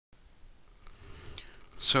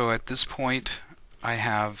So at this point I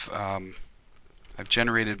have I've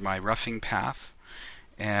generated my roughing path,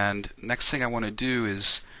 and next thing I want to do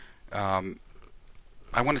is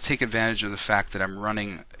I want to take advantage of the fact that I'm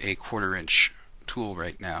running a 1/4 inch tool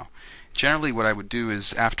right now. Generally what I would do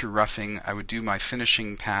is after roughing I would do my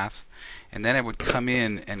finishing path, and then I would come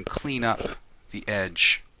in and clean up the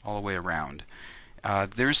edge all the way around.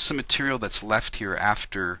 There's some material that's left here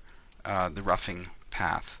after the roughing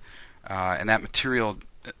path, and that material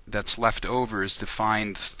that's left over is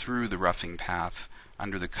defined through the roughing path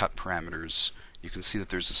under the cut parameters. You can see that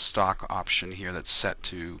there's a stock option here that's set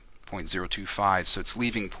to 0.025, so it's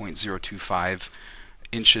leaving 0.025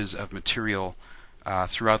 inches of material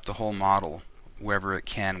throughout the whole model wherever it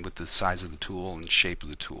can with the size of the tool and shape of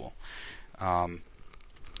the tool.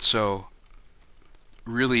 So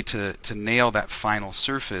really to nail that final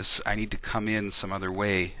surface I need to come in some other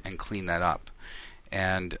way and clean that up.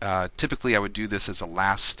 And typically I would do this as a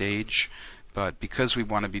last stage, but because we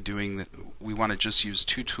want to be doing we want to just use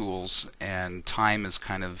 2 tools and time is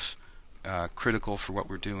kind of critical for what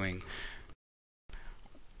we're doing,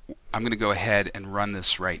 I'm going to go ahead and run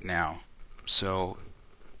this right now. So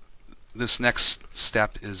this next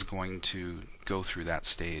step is going to go through that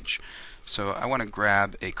stage. So I want to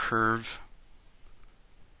grab a curve.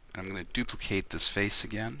 I'm going to duplicate this face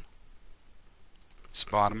again, this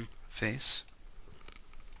bottom face,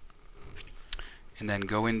 and then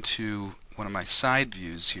go into one of my side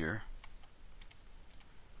views here,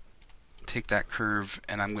 take that curve,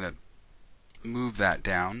 and I'm going to move that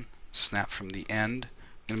down, snap from the end.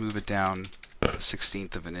 I'm going to move it down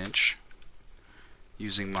 1/16 of an inch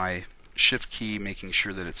using my shift key, making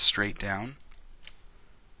sure that it's straight down.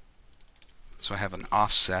 So I have an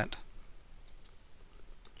offset.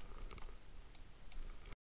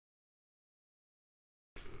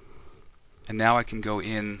 And now I can go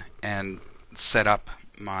in and set up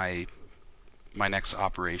my next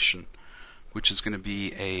operation, which is going to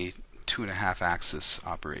be a 2.5 axis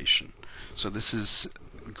operation. So this is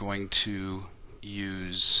going to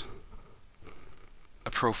use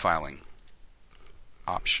a profiling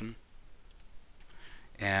option,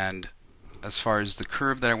 and as far as the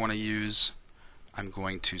curve that I want to use, I'm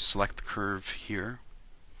going to select the curve here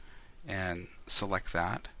and select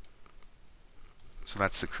that. So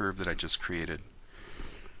that's the curve that I just created.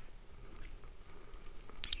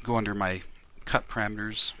 Go under my cut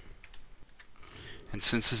parameters, and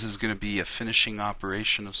since this is going to be a finishing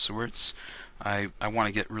operation of sorts, I want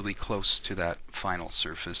to get really close to that final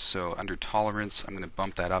surface. So under tolerance I'm going to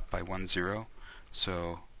bump that up by 1/0,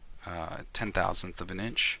 so 1/10,000th of an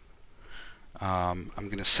inch. I'm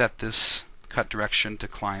going to set this cut direction to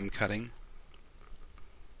climb cutting,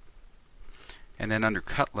 and then under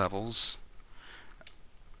cut levels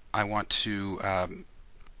I want to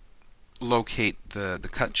locate the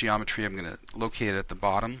cut geometry. I'm going to locate it at the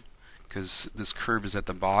bottom because this curve is at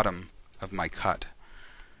the bottom of my cut.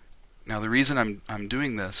 Now the reason I'm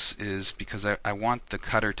doing this is because I want the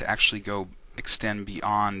cutter to actually extend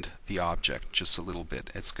beyond the object just a little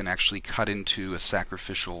bit. It's going to actually cut into a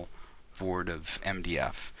sacrificial board of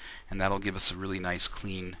MDF, and that'll give us a really nice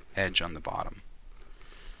clean edge on the bottom.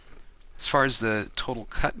 As far as the total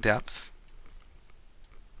cut depth,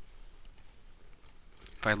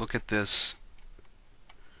 if I look at this,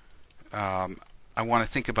 I want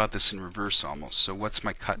to think about this in reverse almost. So what's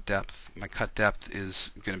my cut depth? My cut depth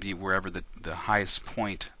is going to be wherever the highest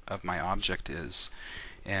point of my object is.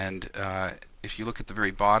 And if you look at the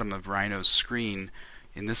very bottom of Rhino's screen,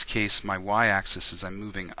 in this case my y-axis as I'm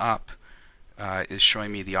moving up is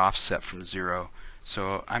showing me the offset from 0.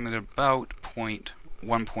 So I'm at about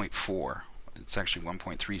 1.4. It's actually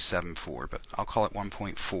 1.374, but I'll call it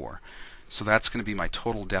 1.4. So that's going to be my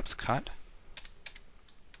total depth cut.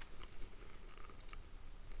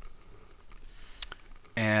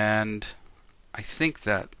 And I think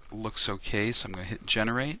that looks okay, so I'm going to hit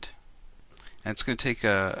generate. And it's going to take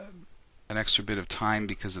an extra bit of time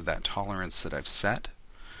because of that tolerance that I've set.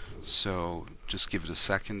 So just give it a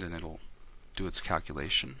second and it'll do its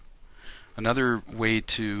calculation. Another way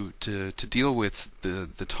to deal with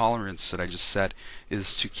the tolerance that I just set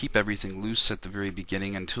is to keep everything loose at the very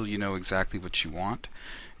beginning until you know exactly what you want,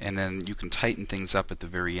 and then you can tighten things up at the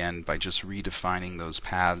very end by just redefining those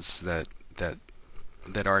paths that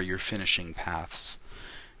are your finishing paths,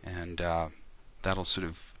 and that'll sort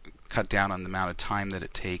of cut down on the amount of time that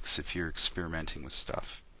it takes if you're experimenting with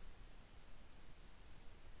stuff.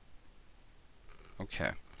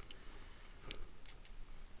 Okay.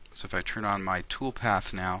 So if I turn on my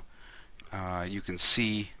toolpath now, you can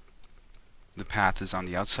see the path is on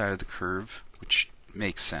the outside of the curve, which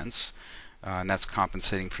makes sense, and that's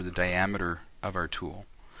compensating for the diameter of our tool.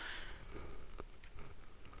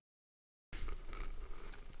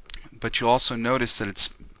 but you'll also notice that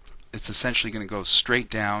it's essentially going to go straight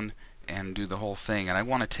down and do the whole thing, and I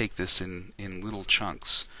want to take this in little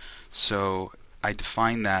chunks. So I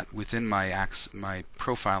define that within my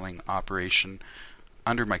profiling operation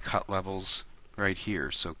under my cut levels right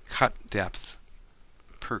here. So cut depth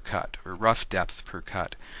per cut, or rough depth per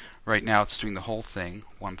cut. Right now it's doing the whole thing,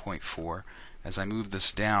 1.4. As I move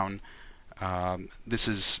this down, this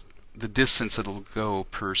is the distance it'll go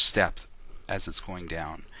per step as it's going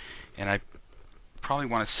down. And I probably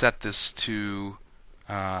want to set this to,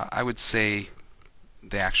 I would say,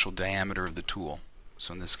 the actual diameter of the tool.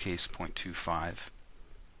 So in this case, 0.25.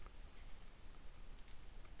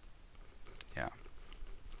 Yeah.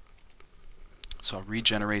 So I'll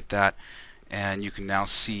regenerate that, and you can now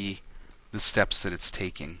see the steps that it's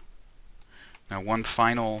taking. Now, one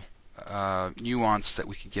final nuance that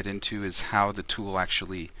we could get into is how the tool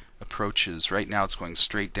actually approaches. Right now it's going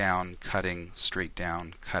straight down, cutting, straight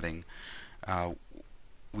down, cutting.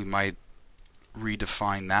 We might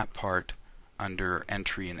redefine that part under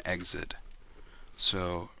entry and exit.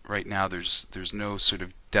 So right now there's no sort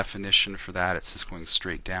of definition for that. It's just going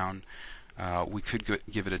straight down. We could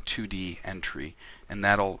give it a 2D entry, and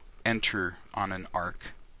that'll enter on an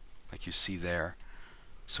arc like you see there.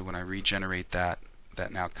 So when I regenerate that,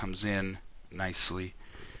 that now comes in nicely.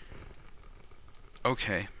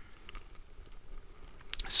 Okay.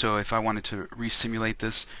 So if I wanted to re-simulate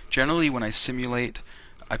this, generally when I simulate,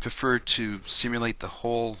 I prefer to simulate the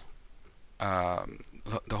whole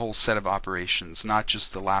set of operations, not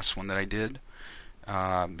just the last one that I did,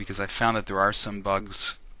 because I found that there are some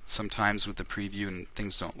bugs sometimes with the preview and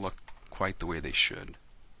things don't look quite the way they should.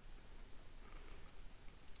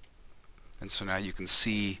 And so now you can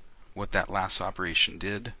see what that last operation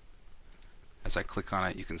did. As I click on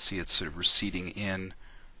it, you can see it's sort of receding in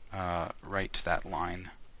right to that line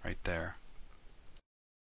right there.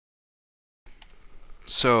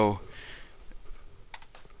 So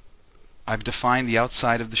I've defined the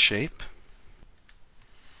outside of the shape,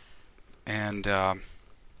 and I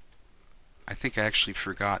think I actually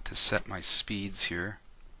forgot to set my speeds here.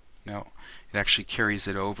 No, it actually carries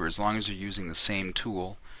it over as long as you're using the same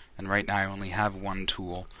tool, and right now I only have one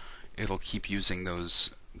tool. It'll keep using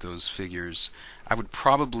those figures. I would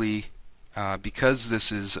probably, because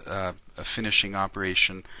this is a finishing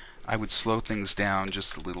operation, I would slow things down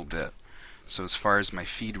just a little bit. So as far as my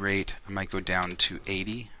feed rate, I might go down to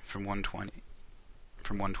 80 from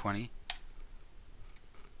 120.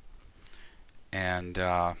 And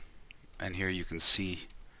here you can see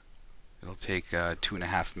it'll take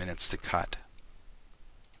 2.5 minutes to cut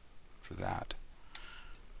for that.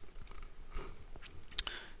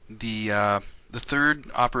 The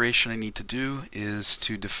third operation I need to do is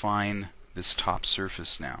to define this top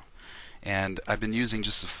surface now. And I've been using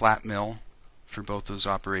just a flat mill for both those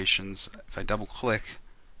operations. If I double click,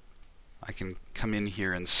 I can come in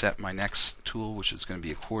here and set my next tool, which is going to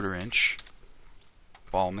be a 1/4 inch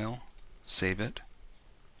ball mill. Save it.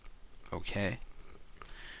 OK.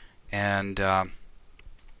 And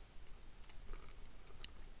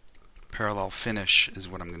parallel finish is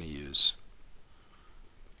what I'm going to use.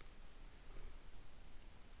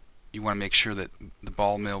 You want to make sure that the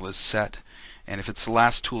ball mill is set, and if it's the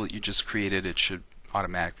last tool that you just created, it should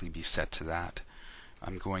automatically be set to that.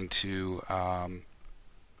 I'm going to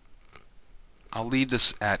I'll leave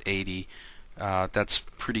this at 80. That's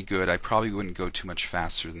pretty good. I probably wouldn't go too much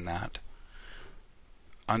faster than that.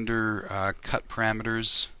 Under cut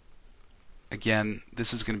parameters, again,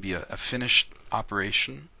 this is going to be a finished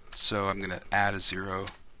operation, so I'm going to add a 0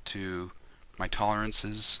 to my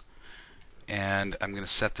tolerances, and I'm going to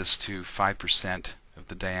set this to 5% of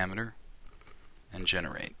the diameter and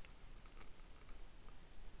generate.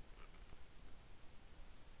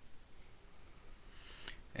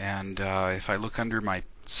 And if I look under my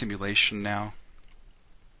simulation now,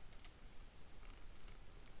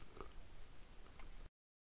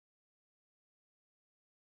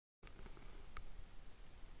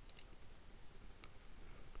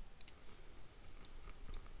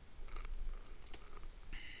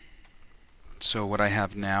 so what I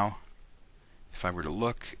have now, if I were to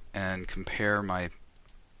look and compare my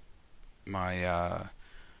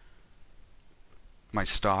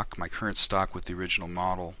current stock with the original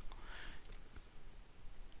model,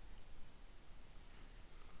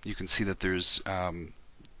 you can see that there's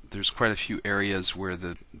quite a few areas where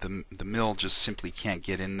the mill just simply can't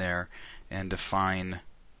get in there and define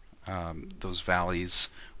those valleys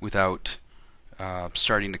without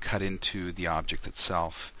starting to cut into the object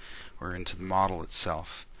itself or into the model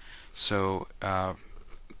itself. So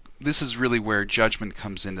this is really where judgment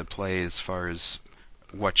comes into play as far as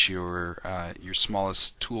what your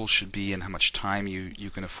smallest tool should be and how much time you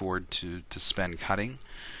can afford to spend cutting.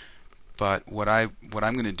 But what I'm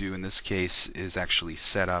going to do in this case is actually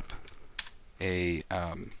set up a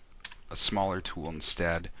smaller tool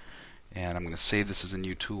instead, and I'm going to save this as a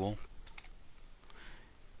new tool,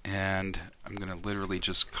 and I'm going to literally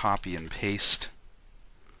just copy and paste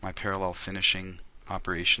my parallel finishing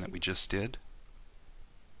operation that we just did,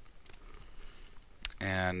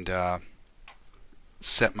 and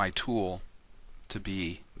set my tool to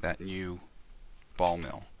be that new ball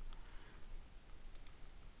mill.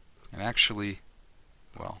 And actually,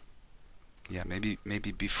 well, yeah, maybe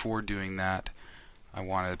before doing that, I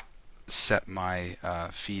want to set my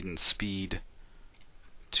feed and speed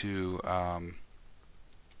to I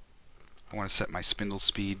want to set my spindle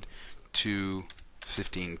speed to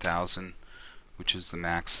 15,000, which is the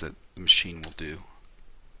max that the machine will do.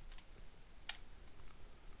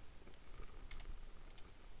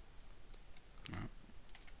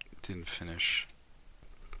 Didn't finish.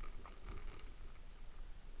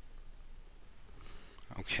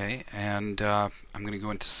 Okay, and I'm going to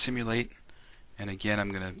go into simulate, and again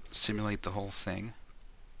I'm going to simulate the whole thing.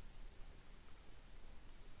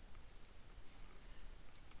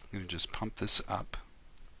 I'm going to just pump this up,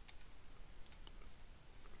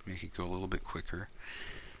 make it go a little bit quicker.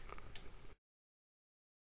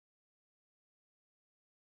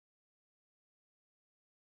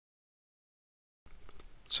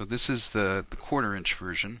 So this is the 1/4 inch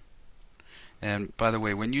version. And by the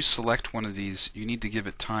way, when you select one of these, you need to give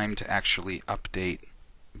it time to actually update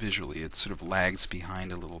visually. It sort of lags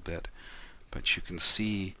behind a little bit, but you can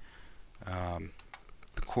see the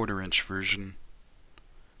 1/4 inch version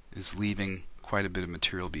is leaving quite a bit of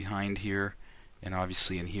material behind here, and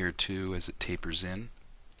obviously in here too as it tapers in.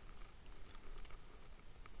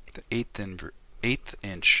 The 1/8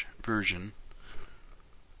 inch version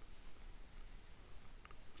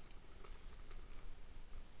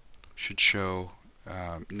should show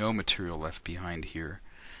no material left behind here,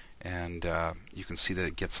 and you can see that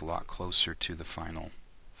it gets a lot closer to the final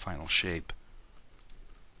shape.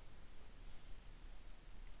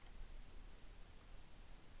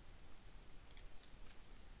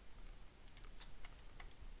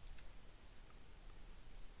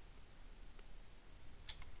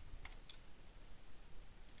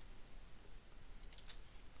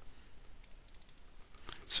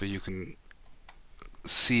 So you can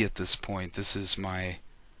see at this point, this is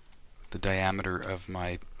the diameter of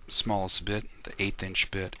my smallest bit, the 1/8 inch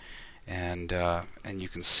bit, and you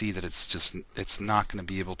can see that it's not going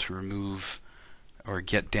to be able to remove or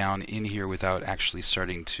get down in here without actually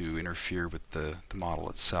starting to interfere with the model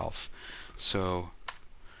itself. So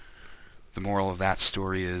the moral of that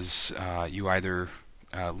story is you either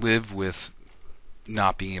live with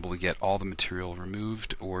not being able to get all the material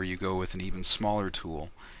removed, or you go with an even smaller tool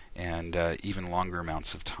and even longer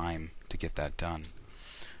amounts of time to get that done.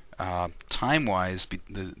 Time-wise,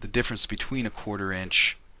 the difference between a 1/4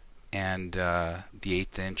 inch and the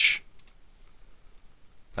 1/8 inch,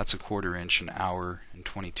 that's a 1/4 inch, 1 hour and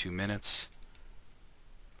 22 minutes.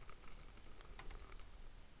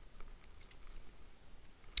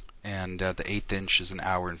 And the 1/8 inch is 1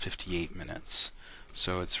 hour and 58 minutes.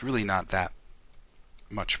 So it's really not that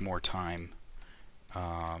much more time.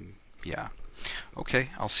 Yeah.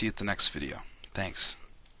 Okay, I'll see you at the next video. Thanks.